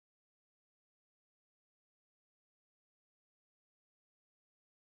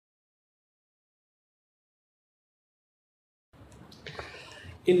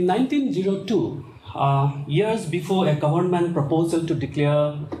In 1902, years before a government proposal to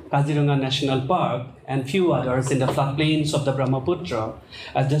declare Kaziranga National Park and few others in the floodplains of the Brahmaputra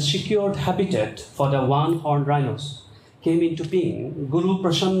as the secured habitat for the one-horned rhinos came into being, Guru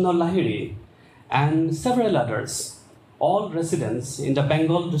Prasanna Lahiri and several others, all residents in the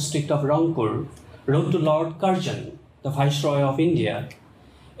Bengal district of Rangpur, wrote to Lord Curzon, the Viceroy of India,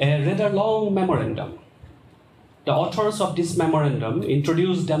 a rather long memorandum. The authors of this memorandum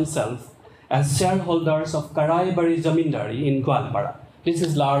introduced themselves as shareholders of Karaibari Zamindari in Gwalpara. This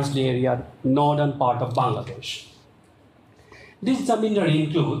is largely area northern part of Bangladesh. This zamindari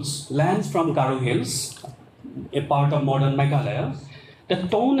includes lands from Garo Hills, a part of modern Meghalaya. The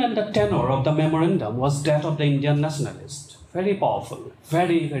tone and the tenor of the memorandum was that of the Indian nationalist, very powerful,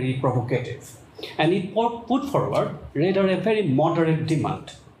 very, very provocative. And it put forward rather a very moderate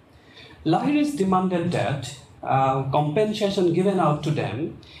demand. Lahiri's demanded that compensation given out to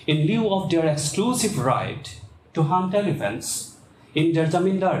them in lieu of their exclusive right to hunt elephants in their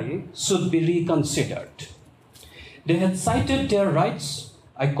zamindari should be reconsidered. They had cited their rights,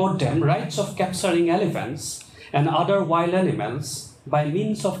 I quote them, rights of capturing elephants and other wild animals by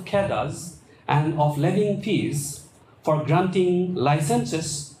means of khadas and of levying fees for granting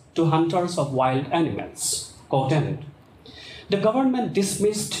licenses to hunters of wild animals. Quote end. The government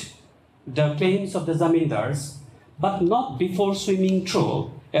dismissed the claims of the zamindars, but not before swimming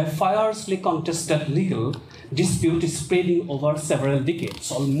through a fiercely contested legal dispute spreading over several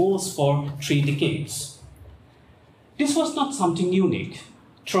decades, almost for 3 decades. This was not something unique.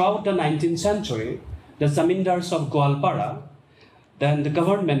 Throughout the 19th century, the zamindars of Gwalpara, then the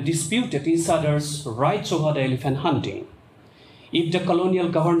government disputed each other's rights over the elephant hunting. If the colonial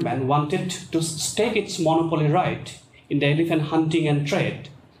government wanted to stake its monopoly right in the elephant hunting and trade,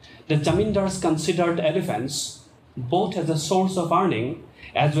 the zamindars considered elephants both as a source of earning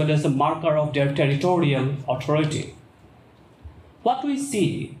as well as a marker of their territorial authority. What we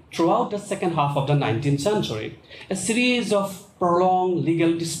see throughout the second half of the 19th century, a series of prolonged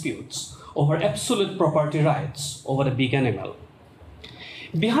legal disputes over absolute property rights over the big animal.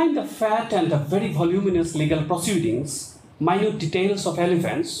 Behind the fat and the very voluminous legal proceedings, minute details of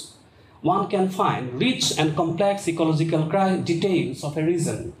elephants, one can find rich and complex ecological details of a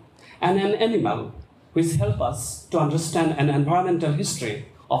region and an animal which help us to understand an environmental history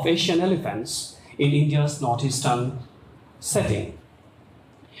of Asian elephants in India's northeastern setting.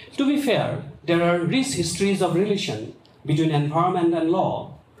 To be fair, there are rich histories of relation between environment and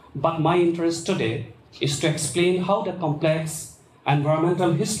law, but my interest today is to explain how the complex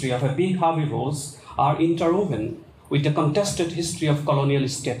environmental history of a big herbivores are interwoven with the contested history of colonial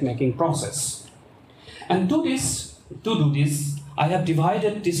state-making process. And to do this, I have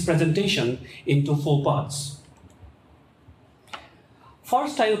divided this presentation into 4 parts.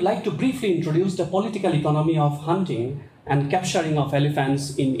 First, I would like to briefly introduce the political economy of hunting and capturing of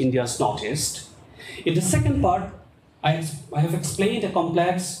elephants in India's northeast. In the second part, I have explained a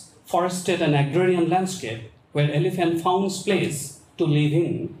complex forested and agrarian landscape where elephant finds place to live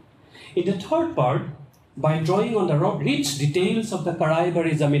in. In the third part, by drawing on the rich details of the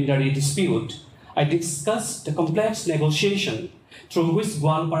Karaibari Zamindari dispute, I discuss the complex negotiation through which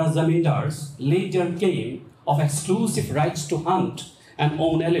Gwalpara Zamindars laid their claim of exclusive rights to hunt and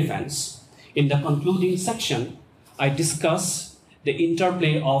own elephants. In the concluding section, I discuss the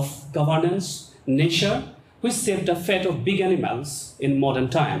interplay of governance, nature, which shaped the fate of big animals in modern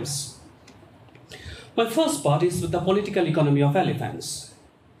times. My first part is with the political economy of elephants.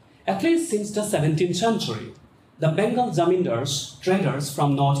 At least since the 17th century, the Bengal zamindars, traders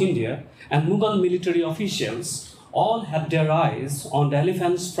from North India, and Mughal military officials all had their eyes on the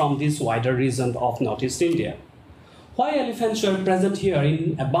elephants from this wider region of Northeast India. Why elephants were present here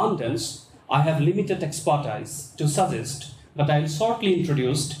in abundance, I have limited expertise to suggest, but I'll shortly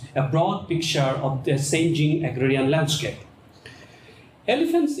introduce a broad picture of the changing agrarian landscape.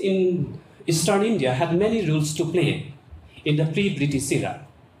 Elephants in Eastern India had many roles to play in the pre-British era.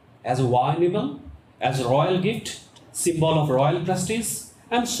 As a war animal, as a royal gift, symbol of royal prestige,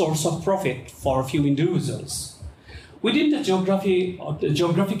 and source of profit for a few individuals. Within the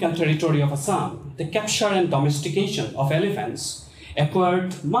geographical territory of Assam, the capture and domestication of elephants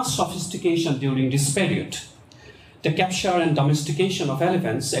acquired much sophistication during this period. The capture and domestication of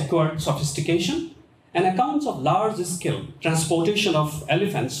elephants acquired sophistication, and accounts of large-scale transportation of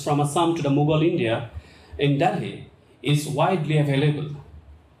elephants from Assam to the Mughal India in Delhi is widely available.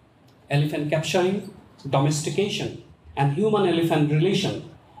 Elephant capturing, domestication, and human-elephant relation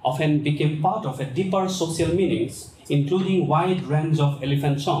often became part of a deeper social meanings, including wide range of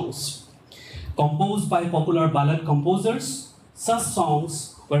elephant songs. Composed by popular ballad composers Such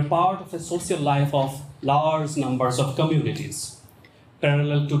songs were part of a social life of large numbers of communities.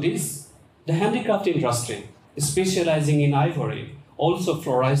 Parallel to this, the handicraft industry, specializing in ivory, also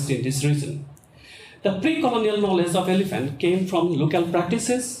flourished in this region. The pre-colonial knowledge of elephant came from local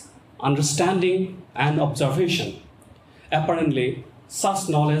practices, understanding, and observation. Apparently, such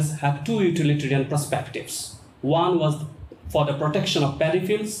knowledge had two utilitarian perspectives. One was for the protection of paddy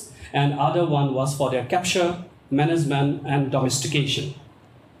fields, and other one was for their capture, management, and domestication.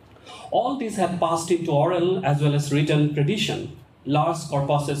 All these had passed into oral as well as written tradition. Large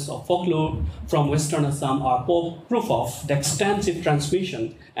corpuses of folklore from Western Assam are proof of the extensive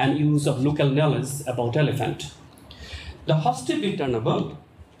transmission and use of local knowledge about elephant. The Hasti Vitternabad,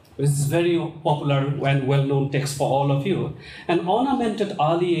 which is very popular and well-known text for all of you, an ornamented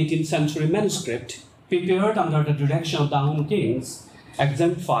early 18th century manuscript prepared under the direction of the Ahom kings,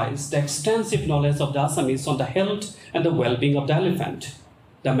 exemplifies the extensive knowledge of the Assamese on the health and the well-being of the elephant.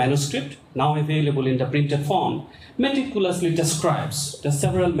 The manuscript, now available in the printed form, meticulously describes the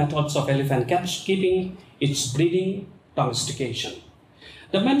several methods of elephant keeping, its breeding, domestication.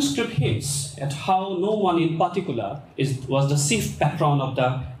 The manuscript hints at how no one in particular was the chief patron of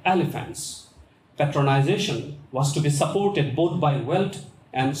the elephants. Patronization was to be supported both by wealth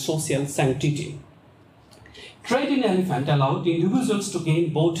and social sanctity. Trade in elephant allowed individuals to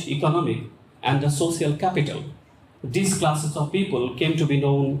gain both economic and the social capital. These classes of people came to be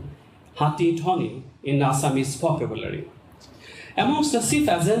known Hati Thoni in Assamese vocabulary. Amongst the chief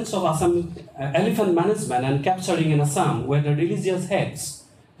agents of Assam elephant management and capturing in Assam were the religious heads,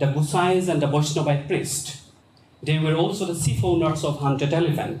 the Gusais and the Vaishnavite priests. They were also the chief owners of hunted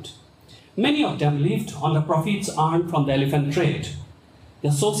elephant. Many of them lived on the profits earned from the elephant trade.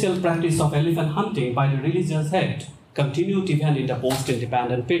 The social practice of elephant hunting by the religious head continued even in the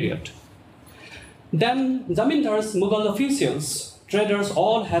post-independent period. Then zamindars, Mughal officials, traders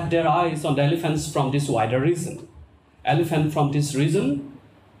all had their eyes on the elephants from this wider region. Elephant from this region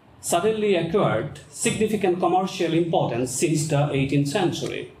suddenly acquired significant commercial importance since the 18th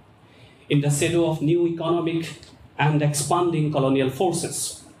century, in the shadow of new economic and expanding colonial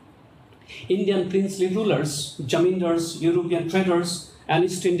forces. Indian princely rulers, zamindars, European traders, and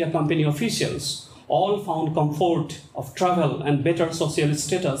East India Company officials all found comfort of travel and better social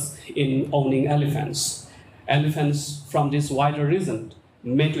status in owning elephants. Elephants from this wider region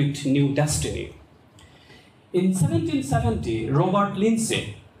met with new destiny. In 1770, Robert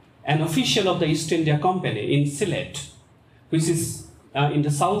Lindsay, an official of the East India Company in Sylhet, which is in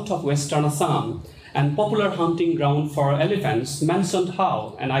the south of Western Assam, and popular hunting ground for elephants, mentioned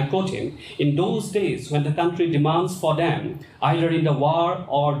how, and I quote him, in those days when the country demands for them, either in the war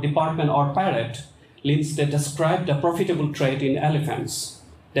or department or parade, Lindsay described the profitable trade in elephants.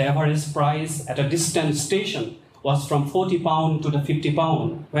 The average price at a distant station was from £40 to the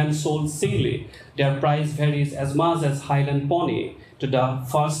 £50. When sold singly, their price varies as much as Highland pony to the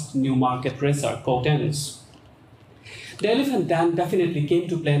first Newmarket racer, quote ends. The elephant then definitely came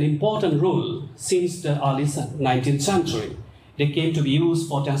to play an important role since the early 19th century. They came to be used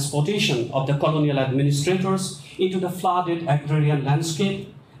for transportation of the colonial administrators into the flooded agrarian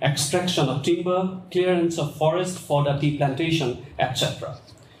landscape, extraction of timber, clearance of forest for the tea plantation, etc.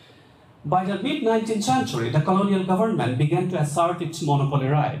 By the mid-19th century, the colonial government began to assert its monopoly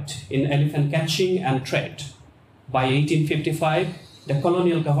right in elephant catching and trade. By 1855, the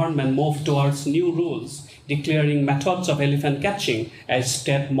colonial government moved towards new rules declaring methods of elephant catching as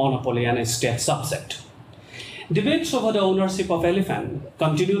state monopoly and a state subject. Debates over the ownership of elephant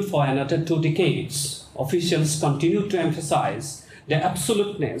continued for another 2 decades. Officials continued to emphasize the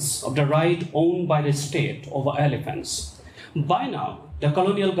absoluteness of the right owned by the state over elephants. By now, the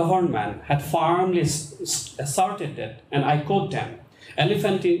colonial government had firmly asserted that, and I quote them,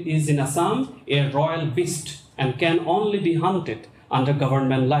 elephant is in Assam a royal beast and can only be hunted under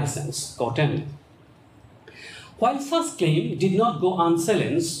government license, quote end. While such claim did not go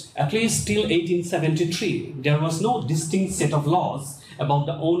unchallenged, at least till 1873, there was no distinct set of laws about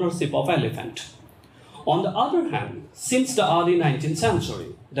the ownership of elephant. On the other hand, since the early 19th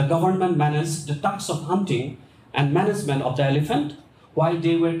century, the government managed the tasks of hunting and management of the elephant while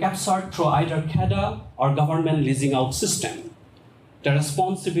they were captured through either kheda or government leasing out system. The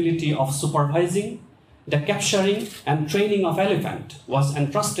responsibility of supervising the capturing and training of elephant was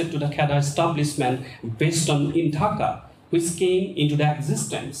entrusted to the kheda establishment based on in Dhaka, which came into the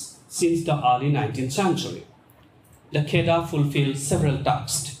existence since the early 19th century. The kheda fulfilled several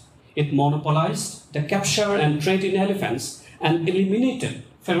tasks. It monopolized the capture and trade in elephants and eliminated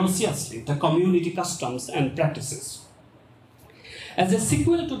ferociously the community customs and practices. As a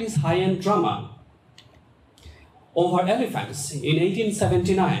sequel to this high-end drama, over elephants. In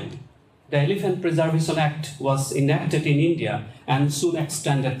 1879, the Elephant Preservation Act was enacted in India and soon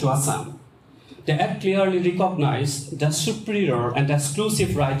extended to Assam. The Act clearly recognized the superior and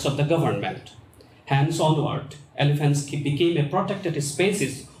exclusive rights of the government. Hence onward, elephants became a protected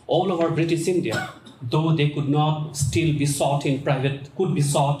species all over British India, though they could be sought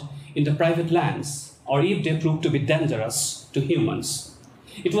in the private lands, or if they proved to be dangerous to humans.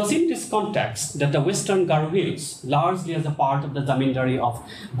 It was in this context that the Western Garo Hills, largely as a part of the zamindari of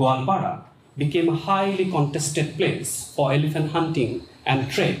Goalpara, became a highly contested place for elephant hunting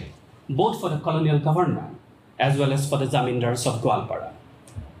and trade, both for the colonial government as well as for the zamindars of Goalpara.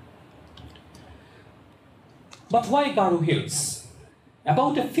 But why Garo Hills?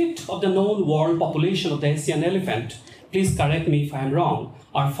 About a fifth of the known world population of the Asian elephant, please correct me if I am wrong,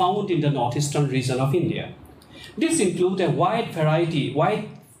 are found in the northeastern region of India. These include a wide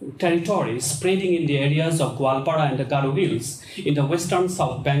territory spreading in the areas of Goalpara and the Garo Hills in the western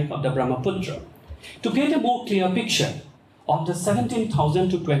south bank of the Brahmaputra. To get a more clear picture of the 17,000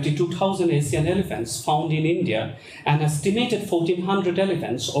 to 22,000 Asian elephants found in India, an estimated 1,400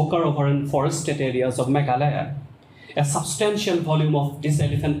 elephants occur over in forested areas of Meghalaya. A substantial volume of this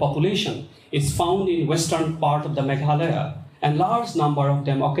elephant population is found in western part of the Meghalaya, and large number of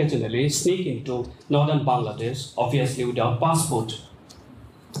them occasionally sneak into northern Bangladesh, obviously without passport.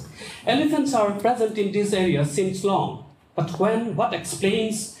 Elephants are present in these areas since long, but what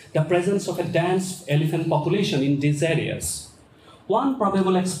explains the presence of a dense elephant population in these areas? One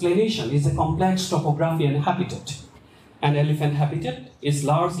probable explanation is a complex topography and habitat. An elephant habitat is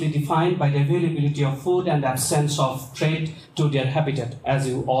largely defined by the availability of food and absence of threat to their habitat, as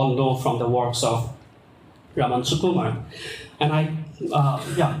you all know from the works of Raman Sukumar.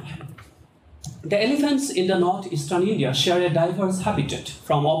 The elephants in the northeastern India share a diverse habitat,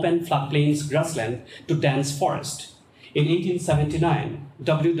 from open floodplains, grassland to dense forest. In 1879,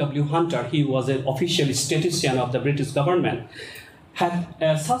 W. Hunter, he was an official statistician of the British government,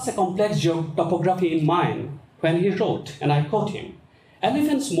 had such a complex topography in mind when he wrote, and I quote him,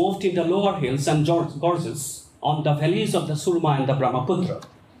 "Elephants moved in the lower hills and gorges on the valleys of the Surma and the Brahmaputra."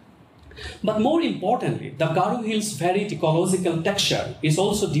 But more importantly, the Garo Hills' varied ecological texture is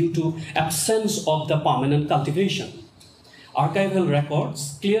also due to absence of the permanent cultivation. Archival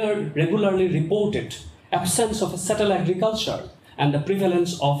records regularly reported absence of a settled agriculture and the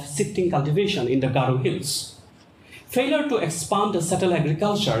prevalence of shifting cultivation in the Garo Hills. Failure to expand the settled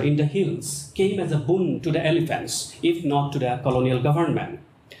agriculture in the hills came as a boon to the elephants, if not to the colonial government.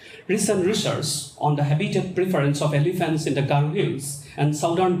 Recent research on the habitat preference of elephants in the Garo Hills and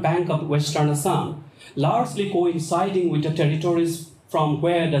southern bank of Western Assam, largely coinciding with the territories from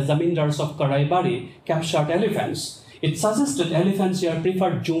where the zamindars of Karaibari captured elephants, it suggested elephants here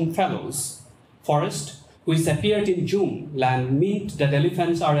preferred Jum fallows. Forest, which appeared in Jum land, meant that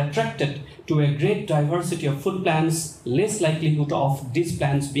elephants are attracted to a great diversity of food plants, less likelihood of these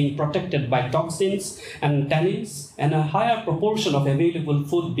plants being protected by toxins and tannins, and a higher proportion of available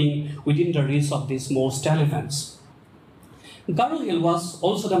food being within the reach of these most elephants. Garo Hill was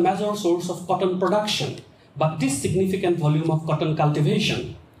also the major source of cotton production, but this significant volume of cotton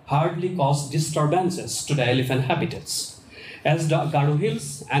cultivation hardly caused disturbances to the elephant habitats. As the Garo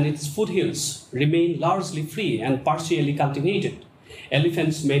Hills and its foothills remain largely free and partially cultivated,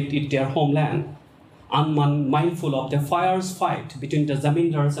 elephants made it their homeland. Unmindful of the fierce fight between the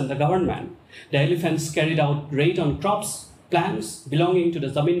zamindars and the government, the elephants carried out raid on crops, plants belonging to the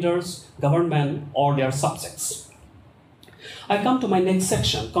zamindars, government, or their subjects. I come to my next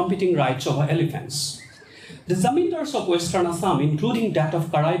section, competing rights over elephants. The zamindars of Western Assam, including that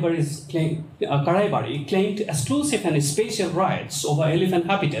of Karaibari, claimed exclusive and special rights over elephant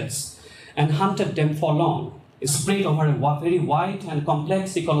habitats and hunted them for long. Spread over a very wide and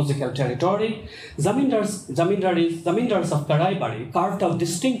complex ecological territory, zamindars of Karaibari carved out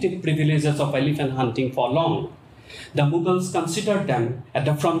distinctive privileges of elephant hunting for long. The Mughals considered them at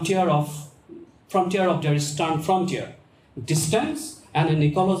the frontier of their eastern frontier. Distance and an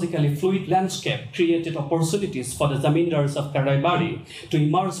ecologically fluid landscape created opportunities for the zamindars of Karaibari to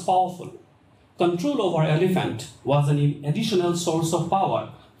emerge powerful. Control over elephant was an additional source of power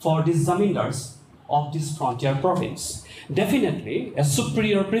for these zamindars of this frontier province. Definitely a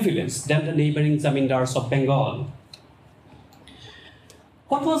superior privilege than the neighboring zamindars of Bengal.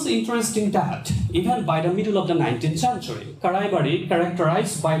 What was interesting that, even by the middle of the 19th century, Karaibari,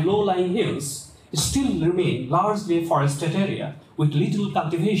 characterized by low-lying hills, still remained largely a forested area with little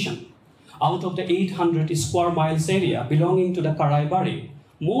cultivation. Out of the 800 square miles area belonging to the Karaibari,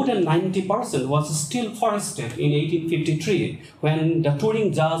 more than 90% was still forested in 1853 when the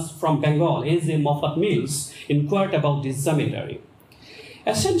touring judge from Bengal, A.J. Moffat Mills, inquired about this zamindari.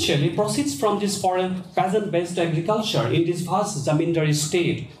 Essentially, proceeds from this foreign peasant-based agriculture in this vast zamindari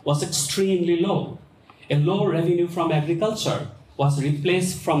state was extremely low. A low revenue from agriculture was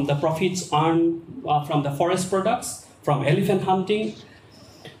replaced from the profits earned from the forest products, from elephant hunting.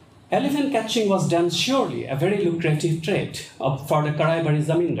 Elephant catching was then surely a very lucrative trade for the Karaibari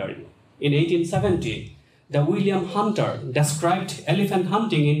zamindari. In 1870, the William Hunter described elephant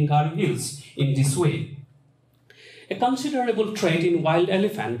hunting in Garo Hills in this way. A considerable trade in wild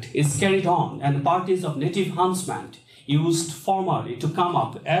elephant is carried on, and parties of native huntsmen used formerly to come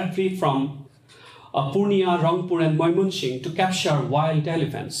up every from Purnia, Rangpur and Moimunshing to capture wild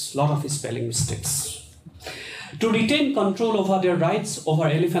elephants. Lot of spelling mistakes. To retain control over their rights over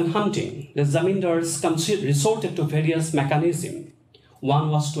elephant hunting, the zamindars resorted to various mechanisms. One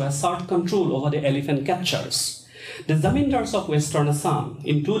was to assert control over the elephant catchers. The zamindars of Western Assam,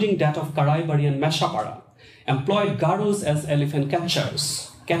 including that of Karaibari and Meshapara, employed Garos as elephant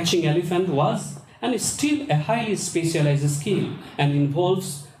catchers. Catching elephant was and is still a highly specialized skill and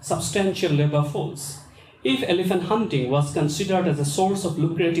involves substantial labor force. If elephant hunting was considered as a source of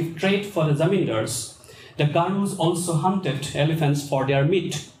lucrative trade for the zamindars, the Garos also hunted elephants for their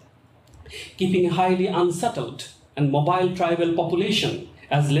meat. Keeping a highly unsettled and mobile tribal population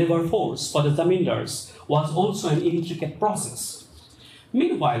as labor force for the zamindars was also an intricate process.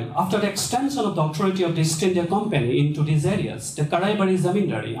 Meanwhile, after the extension of the authority of the East India Company into these areas, the Karaibari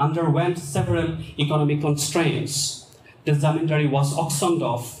zamindari underwent several economic constraints. The zamindari was auctioned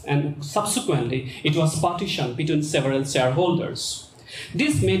off, and subsequently it was partitioned between several shareholders.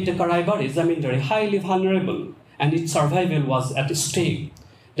 This made the Karaibari zamindari highly vulnerable, and its survival was at stake.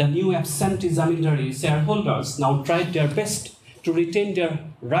 The new absentee zamindari shareholders now tried their best to retain their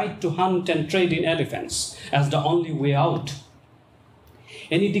right to hunt and trade in elephants as the only way out.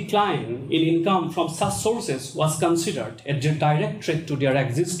 Any decline in income from such sources was considered a direct threat to their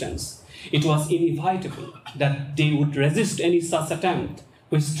existence. It was inevitable that they would resist any such attempt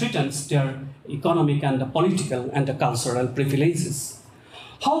which threatens their economic and the political and the cultural privileges.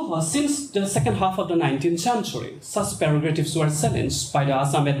 However, since the second half of the 19th century, such prerogatives were challenged by the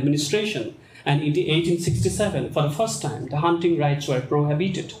Assam administration, and in 1867, for the first time, the hunting rights were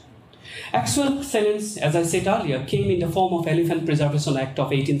prohibited. Actual challenge, as I said earlier, came in the form of Elephant Preservation Act of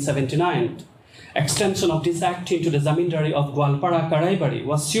 1879. Extension of this act into the zamindari of Gwalpara Karaibari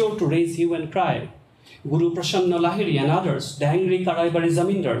was sure to raise hue and cry. Guru Prasanna Lahiri and others, the angry Karaibari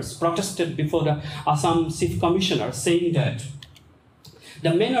zamindars, protested before the Assam Chief Commissioner, saying that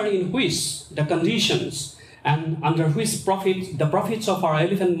the manner in which the conditions and under which the profits of our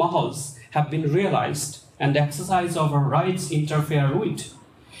elephant mahals have been realized and the exercise of our rights interfere with.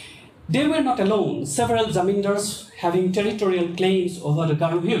 They were not alone. Several zamindars having territorial claims over the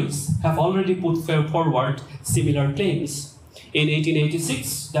Garo Hills have already put forward similar claims. In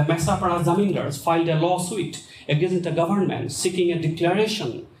 1886, the Meshapara zamindars filed a lawsuit against the government seeking a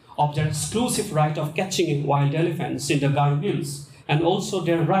declaration of their exclusive right of catching wild elephants in the Garo Hills, and also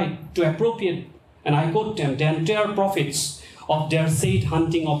their right to appropriate, and I quote them, the entire profits of their said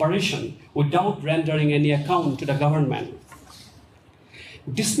hunting operation without rendering any account to the government.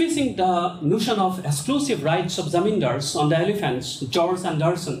 Dismissing the notion of exclusive rights of zamindars on the elephants, George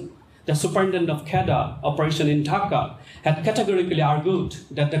Anderson, the superintendent of Kheda operation in Dhaka, had categorically argued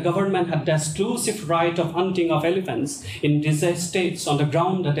that the government had the exclusive right of hunting of elephants in these states on the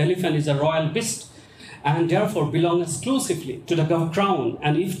ground that elephant is a royal beast and therefore belong exclusively to the crown,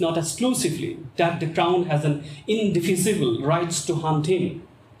 and if not exclusively, that the crown has an indefeasible rights to hunt him.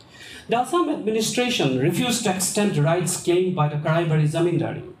 The Assam administration refused to extend the rights claimed by the Karaibari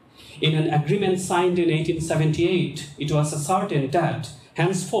zamindari. In an agreement signed in 1878, it was ascertained that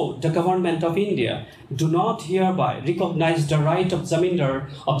henceforth the government of India do not hereby recognize the right of zamindar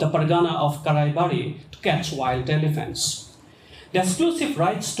of the Pargana of Karaibari to catch wild elephants. The exclusive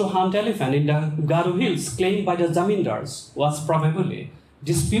rights to hunt elephant in the Garo Hills claimed by the zamindars was probably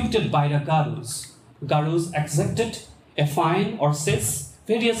disputed by the Garos. Garos exacted a fine or cess,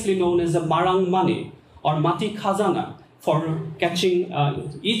 variously known as the Marang money or Mati Khazana, for catching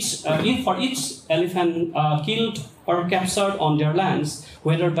each elephant killed or captured on their lands,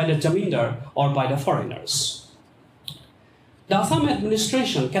 whether by the zamindar or by the foreigners. The Assam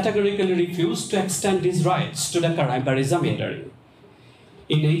administration categorically refused to extend these rights to the Karaibari zamindari.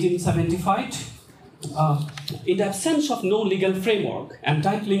 In 1875, in the absence of no legal framework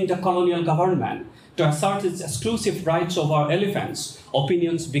entitling the colonial government to assert its exclusive rights over elephants,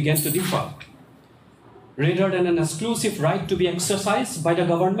 opinions began to differ. Rather than an exclusive right to be exercised by the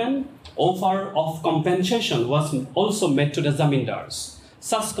government, offer of compensation was also made to the zamindars.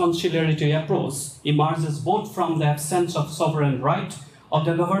 Such conciliatory approach emerges both from the absence of sovereign right of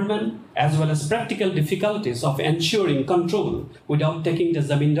the government as well as practical difficulties of ensuring control without taking the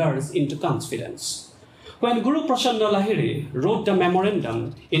zamindars into confidence. When Guru Prashanna Lahiri wrote the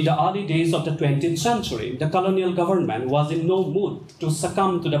memorandum in the early days of the 20th century, the colonial government was in no mood to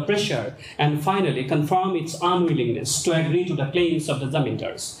succumb to the pressure and finally confirm its unwillingness to agree to the claims of the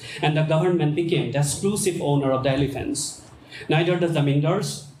zamindars, and the government became the exclusive owner of the elephants. Neither the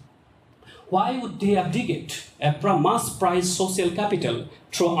zamindars, why would they abdicate a mass-priced social capital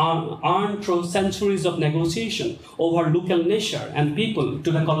earned through centuries of negotiation over local nature and people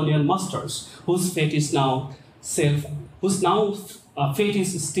to the colonial masters, whose fate is fate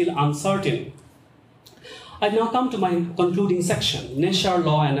is still uncertain? I now come to my concluding section, nature,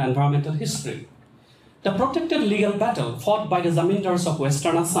 law, and environmental history. The protracted legal battle fought by the zamindars of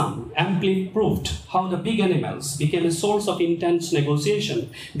Western Assam amply proved how the big animals became a source of intense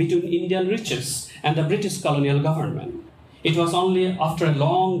negotiation between Indian riches and the British colonial government. It was only after a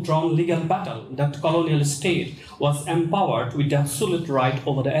long-drawn legal battle that the colonial state was empowered with the absolute right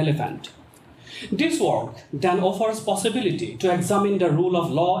over the elephant. This work then offers possibility to examine the role of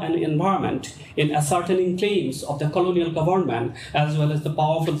law and environment in ascertaining claims of the colonial government as well as the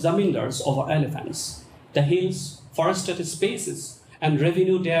powerful zamindars over elephants. The hills, forested spaces, and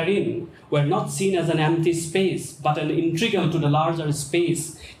revenue therein were not seen as an empty space, but an integral to the larger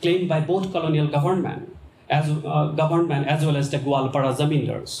space claimed by both colonial government as well as the Gwalpara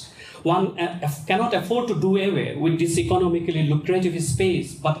zamindars. One cannot afford to do away with this economically lucrative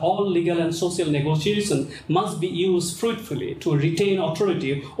space, but all legal and social negotiations must be used fruitfully to retain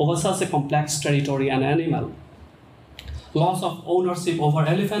authority over such a complex territory and animal. Loss of ownership over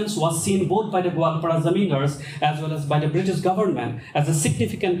elephants was seen both by the Gwalpara zamindars as well as by the British government as a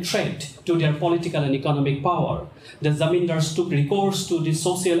significant threat to their political and economic power. The zamindars took recourse to the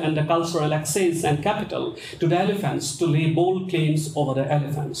social and the cultural access and capital to the elephants to lay bold claims over the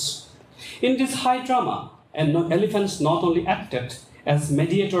elephants. In this high drama, elephants not only acted as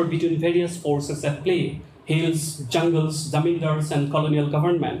mediator between various forces at play, hills, jungles, zamindars, and colonial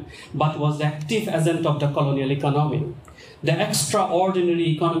government, but was the active agent of the colonial economy. The extraordinary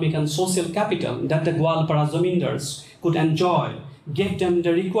economic and social capital that the Gwalpara zamindars could enjoy gave them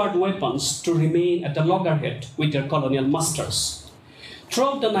the required weapons to remain at the loggerhead with their colonial masters.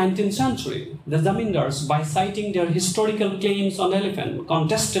 Throughout the 19th century, the zamindars, by citing their historical claims on elephant,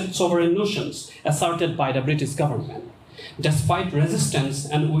 contested sovereign notions asserted by the British government. Despite resistance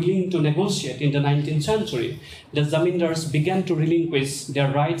and willing to negotiate in the 19th century, the zamindars began to relinquish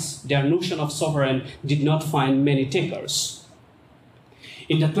their rights. Their notion of sovereign did not find many takers.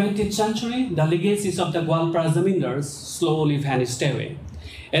 In the 20th century, the legacies of the Gwalpara zamindars slowly vanished away.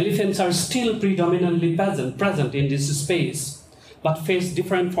 Elephants are still predominantly present in this space, but face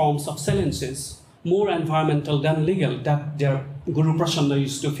different forms of silences, more environmental than legal, that their Guru Prashanna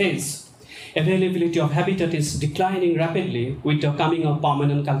used to face. Availability of habitat is declining rapidly with the coming of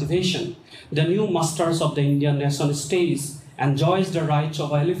permanent cultivation. The new masters of the Indian nation states enjoys the rights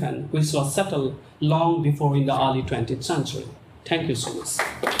of elephant, which was settled long before in the early 20th century. Thank you so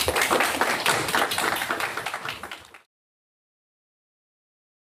much.